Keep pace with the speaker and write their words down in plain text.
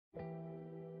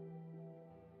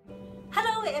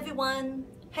Hello everyone!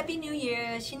 Happy New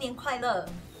Year! 新年快乐!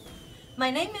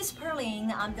 My name is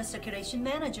Perlin. I'm the Circulation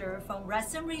Manager from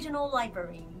Western Regional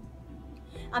Library.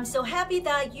 I'm so happy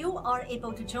that you are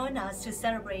able to join us to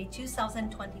celebrate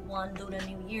 2021 Lunar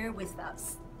New Year with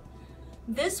us.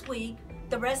 This week,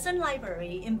 the Western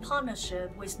Library, in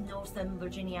partnership with Northern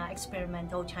Virginia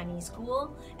Experimental Chinese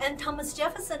School and Thomas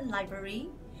Jefferson Library,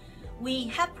 we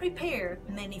have prepared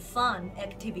many fun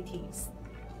activities.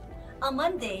 On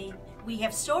Monday, we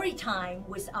have story time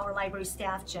with our library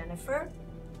staff, Jennifer.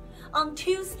 On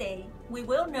Tuesday, we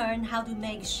will learn how to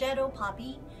make shadow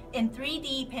puppy and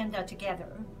 3D panda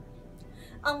together.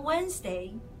 On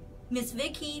Wednesday, Miss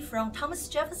Vicky from Thomas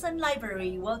Jefferson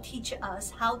Library will teach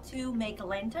us how to make a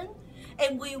lantern,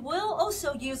 and we will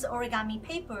also use origami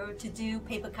paper to do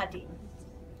paper cutting.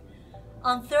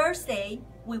 On Thursday,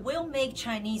 we will make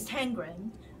Chinese tangram,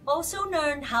 also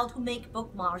learn how to make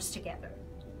bookmarks together.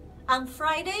 On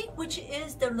Friday, which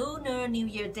is the Lunar New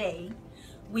Year day,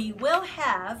 we will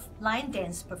have line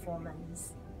dance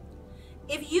performance.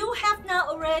 If you have not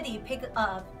already picked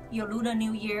up your Lunar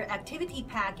New Year activity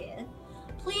packet,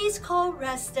 please call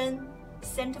Reston,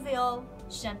 Centerville,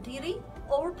 Chantilly,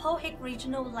 or Powhatan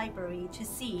Regional Library to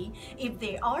see if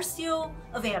they are still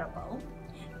available,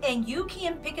 and you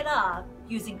can pick it up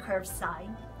using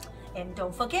curbside. And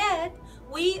don't forget,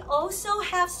 we also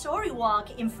have Story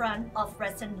Walk in front of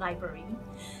Reston Library.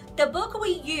 The book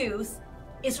we use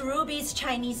is Ruby's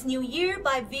Chinese New Year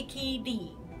by Vicky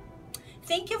Lee.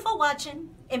 Thank you for watching,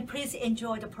 and please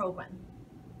enjoy the program.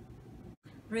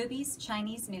 Ruby's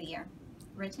Chinese New Year,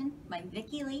 written by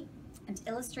Vicky Lee and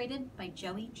illustrated by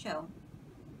Joey Cho.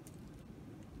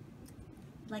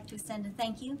 I'd like to extend a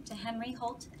thank you to Henry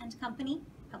Holt and Company,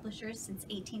 publishers since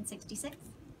 1866.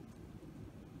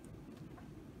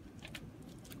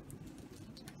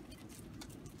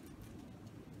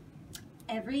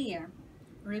 Every year,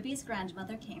 Ruby's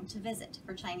grandmother came to visit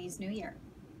for Chinese New Year.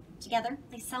 Together,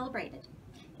 they celebrated,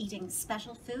 eating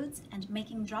special foods and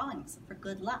making drawings for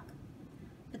good luck.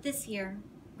 But this year,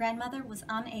 grandmother was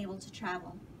unable to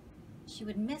travel. She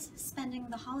would miss spending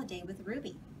the holiday with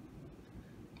Ruby.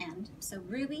 And so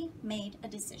Ruby made a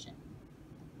decision.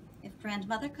 If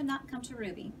grandmother could not come to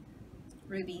Ruby,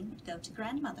 Ruby would go to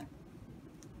grandmother.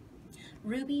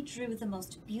 Ruby drew the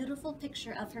most beautiful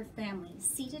picture of her family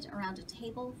seated around a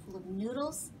table full of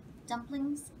noodles,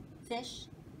 dumplings, fish,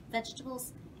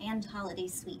 vegetables, and holiday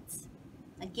sweets.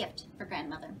 A gift for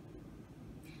grandmother.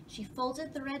 She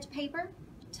folded the red paper,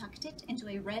 tucked it into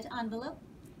a red envelope,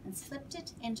 and slipped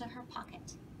it into her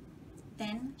pocket.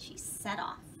 Then she set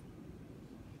off.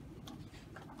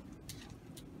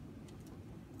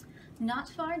 Not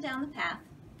far down the path,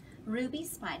 Ruby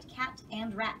spied Cat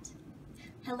and Rat.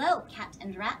 Hello, Cat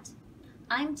and Rat.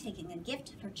 I'm taking a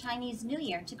gift for Chinese New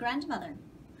Year to grandmother.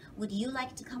 Would you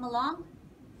like to come along?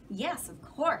 Yes, of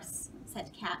course,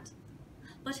 said Cat.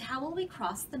 But how will we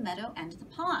cross the meadow and the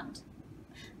pond?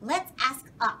 Let's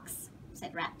ask Ox,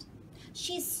 said Rat.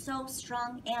 She's so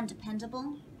strong and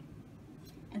dependable.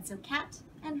 And so Cat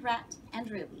and Rat and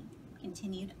Ruby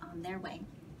continued on their way.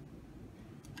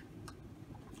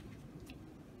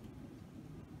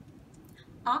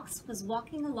 Ox was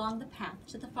walking along the path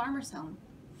to the farmer's home.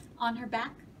 On her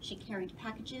back, she carried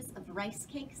packages of rice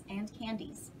cakes and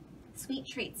candies, sweet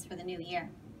treats for the new year.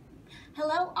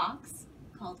 Hello, Ox,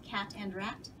 called Cat and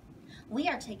Rat. We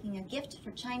are taking a gift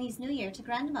for Chinese New Year to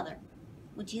grandmother.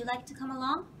 Would you like to come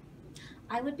along?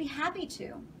 I would be happy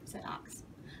to, said Ox.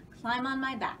 Climb on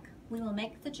my back. We will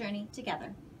make the journey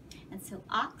together. And so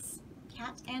Ox,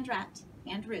 Cat and Rat,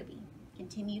 and Ruby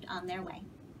continued on their way.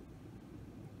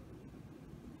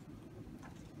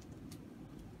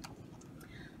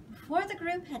 Before the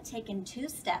group had taken 2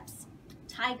 steps,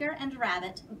 Tiger and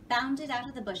Rabbit bounded out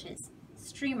of the bushes,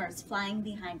 streamers flying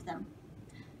behind them.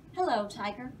 Hello,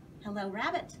 Tiger. Hello,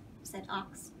 Rabbit, said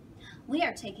Ox. We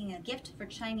are taking a gift for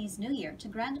Chinese New Year to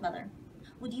grandmother.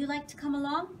 Would you like to come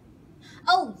along?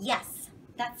 Oh, yes,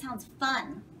 that sounds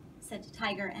fun, said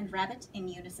Tiger and Rabbit in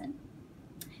unison.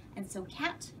 And so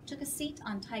Cat took a seat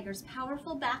on Tiger's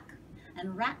powerful back,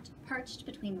 and Rat perched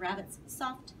between Rabbit's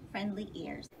soft, friendly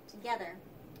ears. Together,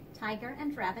 Tiger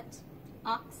and Rabbit,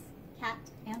 Ox, Cat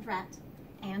and Rat,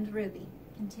 and Ruby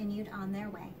continued on their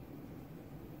way.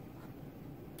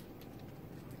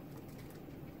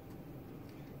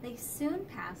 They soon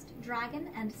passed Dragon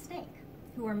and Snake,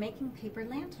 who were making paper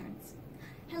lanterns.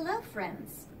 Hello,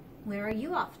 friends. Where are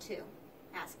you off to?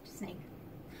 Asked Snake.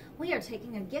 We are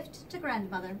taking a gift to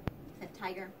grandmother, said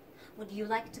Tiger. Would you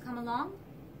like to come along?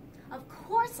 Of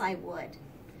course I would.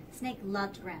 Snake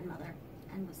loved grandmother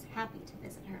and was happy to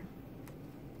visit her.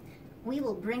 We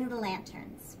will bring the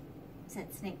lanterns,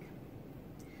 said Snake.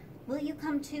 "Will you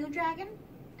come too, Dragon?"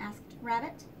 asked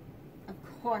Rabbit. "Of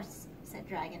course," said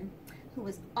Dragon, who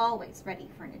was always ready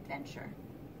for an adventure.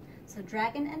 So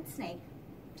Dragon and Snake,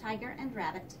 Tiger and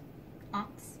Rabbit,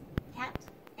 Ox, Cat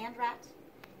and Rat,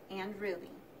 and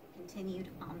Ruby continued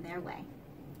on their way.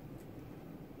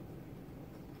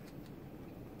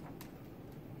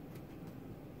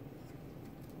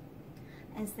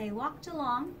 As they walked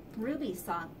along, Ruby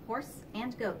saw Horse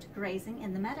and Goat grazing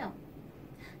in the meadow.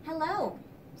 "Hello,"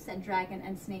 said Dragon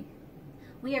and Snake.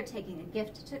 "We are taking a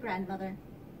gift to Grandmother.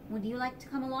 Would you like to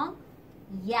come along?"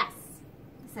 "Yes,"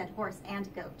 said Horse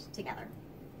and Goat together.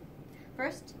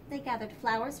 First, they gathered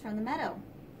flowers from the meadow.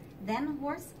 Then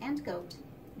Horse and Goat,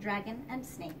 Dragon and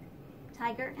Snake,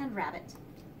 Tiger and Rabbit,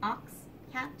 Ox,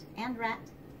 Cat and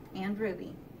Rat, and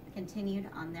Ruby continued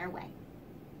on their way.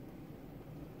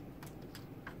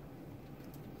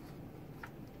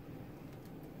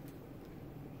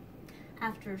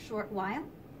 After a short while,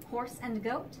 Horse and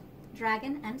Goat,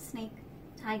 Dragon and Snake,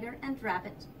 Tiger and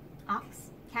Rabbit, Ox,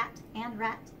 Cat and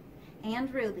Rat,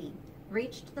 and Ruby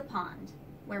reached the pond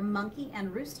where Monkey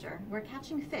and Rooster were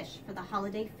catching fish for the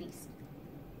holiday feast.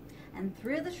 And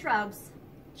through the shrubs,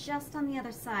 just on the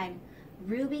other side,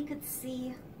 Ruby could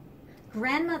see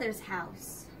Grandmother's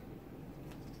house.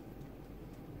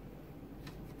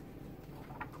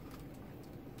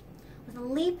 With a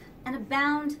leap and a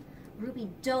bound,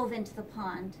 Ruby dove into the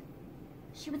pond.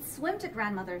 She would swim to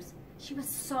Grandmother's. She was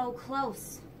so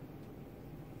close.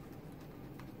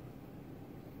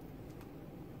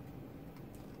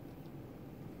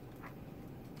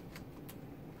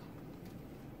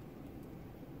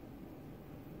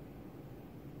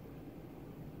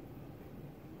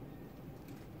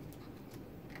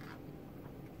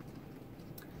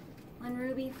 When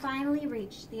Ruby finally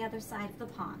reached the other side of the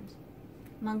pond,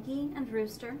 Monkey and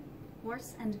Rooster,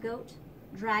 Horse and Goat,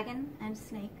 Dragon and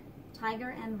Snake, Tiger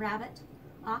and Rabbit,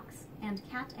 Ox and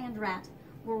Cat and Rat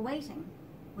were waiting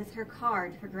with her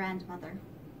card for Grandmother.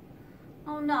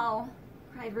 "Oh no,"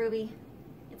 cried Ruby.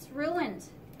 "It's ruined.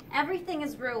 Everything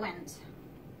is ruined."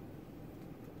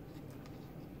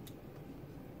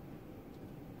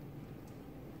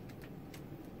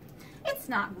 "It's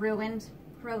not ruined,"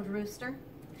 crowed Rooster.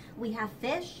 "We have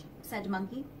fish," said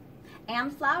Monkey.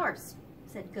 "And flowers,"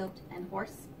 said Goat and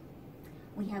Horse.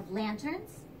 "We have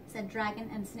lanterns," said Dragon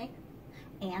and Snake.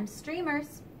 "And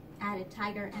streamers," added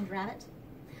Tiger and Rabbit.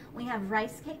 "We have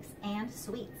rice cakes and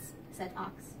sweets," said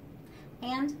Ox.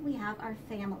 "And we have our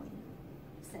family,"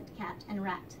 said Cat and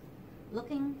Rat,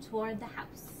 looking toward the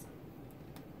house.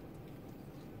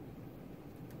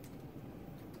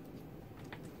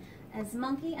 As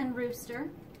Monkey and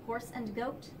Rooster, Horse and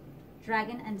Goat,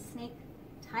 Dragon and Snake,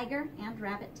 Tiger and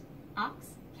Rabbit,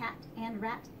 Ox, Cat and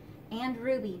Rat, and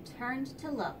Ruby turned to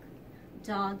look,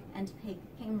 Dog and Pig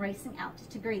came racing out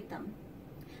to greet them.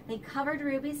 They covered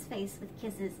Ruby's face with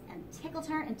kisses and tickled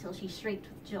her until she shrieked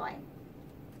with joy.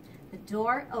 The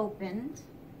door opened,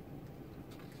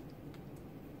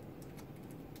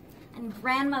 and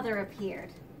Grandmother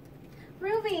appeared.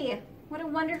 "Ruby, what a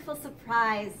wonderful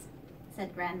surprise,"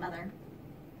 said Grandmother.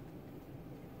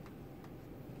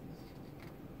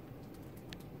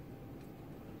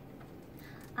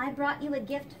 "I brought you a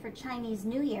gift for Chinese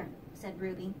New Year," said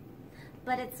Ruby,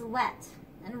 "but it's wet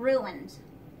and ruined."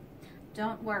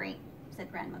 "Don't worry,"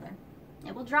 said Grandmother.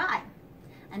 "It will dry,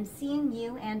 and seeing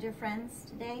you and your friends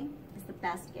today is the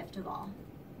best gift of all."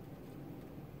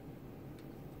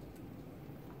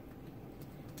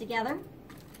 Together,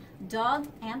 Dog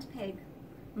and Pig,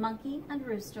 Monkey and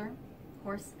Rooster,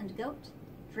 Horse and Goat,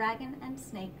 Dragon and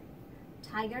Snake,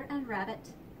 Tiger and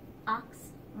Rabbit,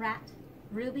 Ox, Rat,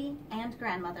 Ruby, and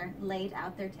Grandmother laid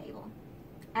out their table.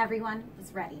 Everyone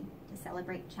was ready to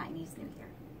celebrate Chinese New Year.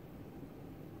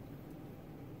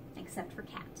 Except for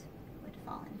Cat, who had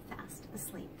fallen fast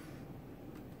asleep.